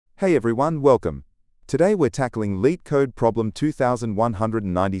Hey everyone, welcome. Today we're tackling Leetcode problem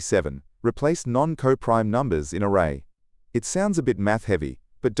 2197, replace non-coprime numbers in array. It sounds a bit math heavy,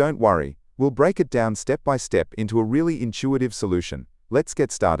 but don't worry, we'll break it down step by step into a really intuitive solution. Let's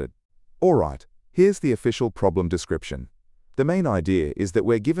get started. Alright, here's the official problem description. The main idea is that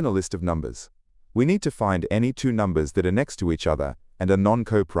we're given a list of numbers. We need to find any two numbers that are next to each other and are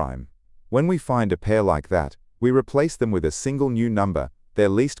non-coprime. When we find a pair like that, we replace them with a single new number, their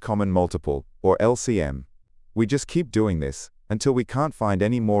least common multiple, or LCM. We just keep doing this until we can't find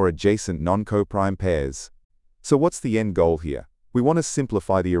any more adjacent non-coprime pairs. So what's the end goal here? We want to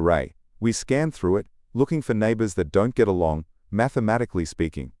simplify the array. We scan through it, looking for neighbors that don't get along, mathematically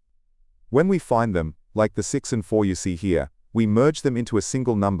speaking. When we find them, like the 6 and 4 you see here, we merge them into a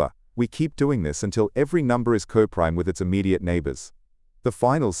single number. We keep doing this until every number is coprime with its immediate neighbors. The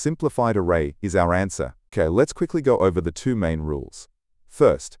final simplified array is our answer. Okay, let's quickly go over the two main rules.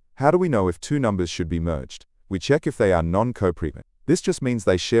 First, how do we know if two numbers should be merged? We check if they are non-coprime. This just means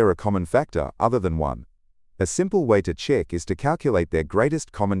they share a common factor other than 1. A simple way to check is to calculate their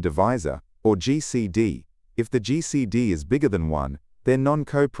greatest common divisor, or GCD. If the GCD is bigger than 1, they're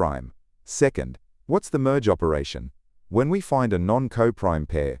non-coprime. Second, what's the merge operation? When we find a non-coprime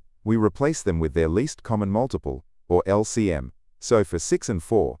pair, we replace them with their least common multiple, or LCM. So for 6 and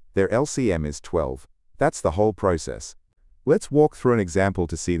 4, their LCM is 12. That's the whole process. Let's walk through an example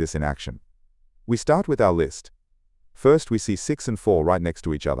to see this in action. We start with our list. First, we see 6 and 4 right next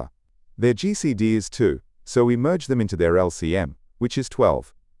to each other. Their GCD is 2, so we merge them into their LCM, which is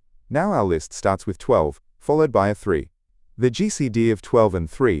 12. Now our list starts with 12, followed by a 3. The GCD of 12 and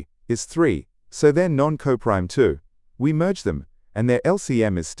 3 is 3, so they're non-coprime too. We merge them, and their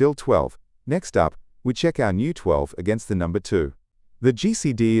LCM is still 12. Next up, we check our new 12 against the number 2. The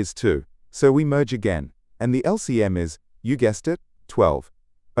GCD is 2, so we merge again, and the LCM is, you guessed it, 12.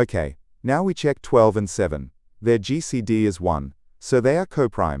 Okay, now we check 12 and 7. Their GCD is 1, so they are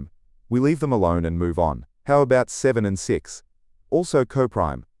coprime. We leave them alone and move on. How about 7 and 6? Also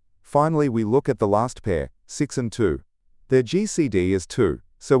coprime. Finally, we look at the last pair, 6 and 2. Their GCD is 2,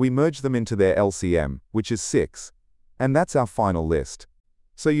 so we merge them into their LCM, which is 6. And that's our final list.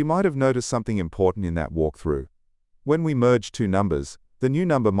 So you might have noticed something important in that walkthrough. When we merge two numbers, the new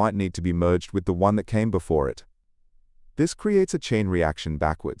number might need to be merged with the one that came before it. This creates a chain reaction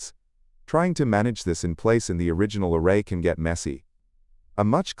backwards. Trying to manage this in place in the original array can get messy. A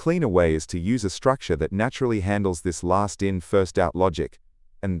much cleaner way is to use a structure that naturally handles this last in, first out logic.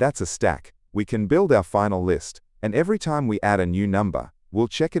 And that's a stack. We can build our final list, and every time we add a new number, we'll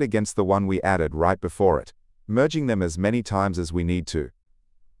check it against the one we added right before it, merging them as many times as we need to.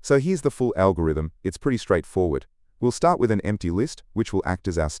 So here's the full algorithm. It's pretty straightforward. We'll start with an empty list, which will act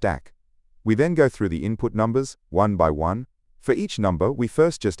as our stack. We then go through the input numbers, one by one. For each number, we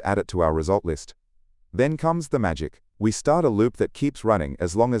first just add it to our result list. Then comes the magic. We start a loop that keeps running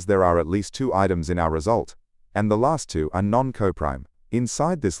as long as there are at least two items in our result, and the last two are non-coprime.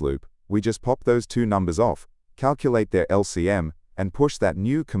 Inside this loop, we just pop those two numbers off, calculate their LCM, and push that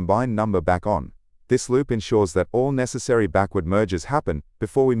new combined number back on. This loop ensures that all necessary backward merges happen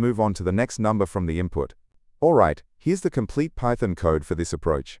before we move on to the next number from the input. Alright, here's the complete Python code for this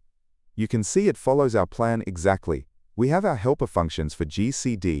approach. You can see it follows our plan exactly. We have our helper functions for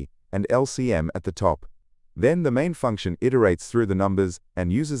GCD and LCM at the top. Then the main function iterates through the numbers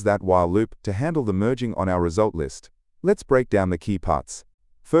and uses that while loop to handle the merging on our result list. Let's break down the key parts.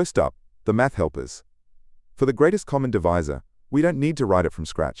 First up, the math helpers. For the greatest common divisor, we don't need to write it from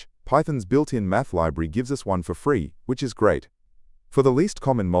scratch. Python's built-in math library gives us one for free, which is great. For the least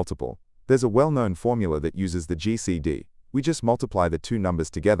common multiple, there's a well-known formula that uses the GCD. We just multiply the two numbers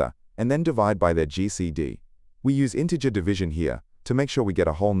together and then divide by their GCD. We use integer division here to make sure we get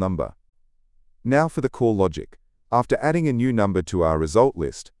a whole number. Now for the core logic. After adding a new number to our result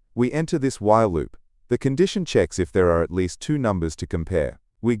list, we enter this while loop. The condition checks if there are at least two numbers to compare.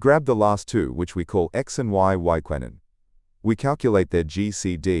 We grab the last two, which we call x and y quanon. We calculate their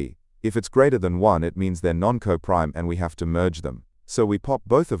GCD. If it's greater than 1, it means they're non-coprime and we have to merge them. So we pop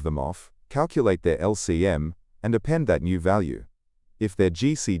both of them off, calculate their LCM, and append that new value. If their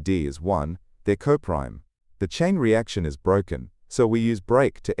GCD is 1, they're coprime. The chain reaction is broken, so we use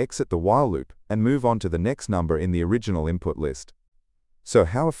break to exit the while loop and move on to the next number in the original input list. So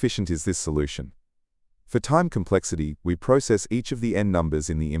how efficient is this solution? For time complexity, we process each of the n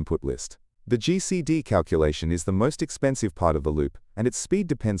numbers in the input list. The GCD calculation is the most expensive part of the loop, and its speed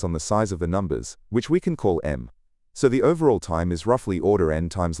depends on the size of the numbers, which we can call m. So the overall time is roughly order n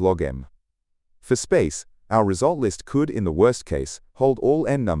times log m. For space, our result list could, in the worst case, hold all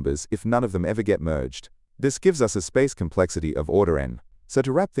n numbers if none of them ever get merged. This gives us a space complexity of order n. So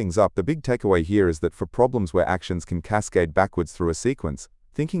to wrap things up, the big takeaway here is that for problems where actions can cascade backwards through a sequence,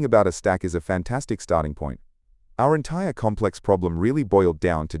 thinking about a stack is a fantastic starting point. Our entire complex problem really boiled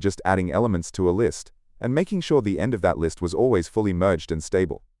down to just adding elements to a list, and making sure the end of that list was always fully merged and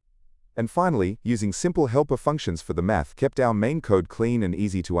stable. And finally, using simple helper functions for the math kept our main code clean and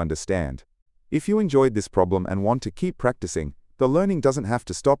easy to understand. If you enjoyed this problem and want to keep practicing, the learning doesn't have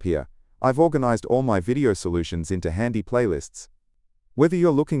to stop here. I've organized all my video solutions into handy playlists. Whether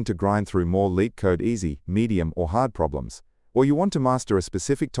you're looking to grind through more Leetcode easy, medium, or hard problems, or you want to master a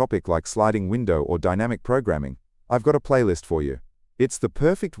specific topic like sliding window or dynamic programming, I've got a playlist for you. It's the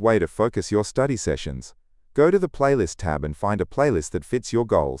perfect way to focus your study sessions. Go to the Playlist tab and find a playlist that fits your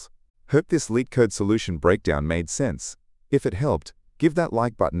goals. Hope this Leetcode solution breakdown made sense. If it helped, give that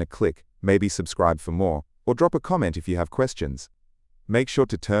like button a click, maybe subscribe for more, or drop a comment if you have questions. Make sure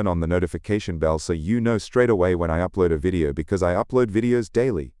to turn on the notification bell so you know straight away when I upload a video, because I upload videos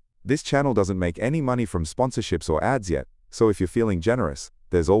daily. This channel doesn't make any money from sponsorships or ads yet, so if you're feeling generous,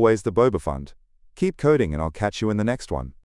 there's always the Boba Fund. Keep coding and I'll catch you in the next one.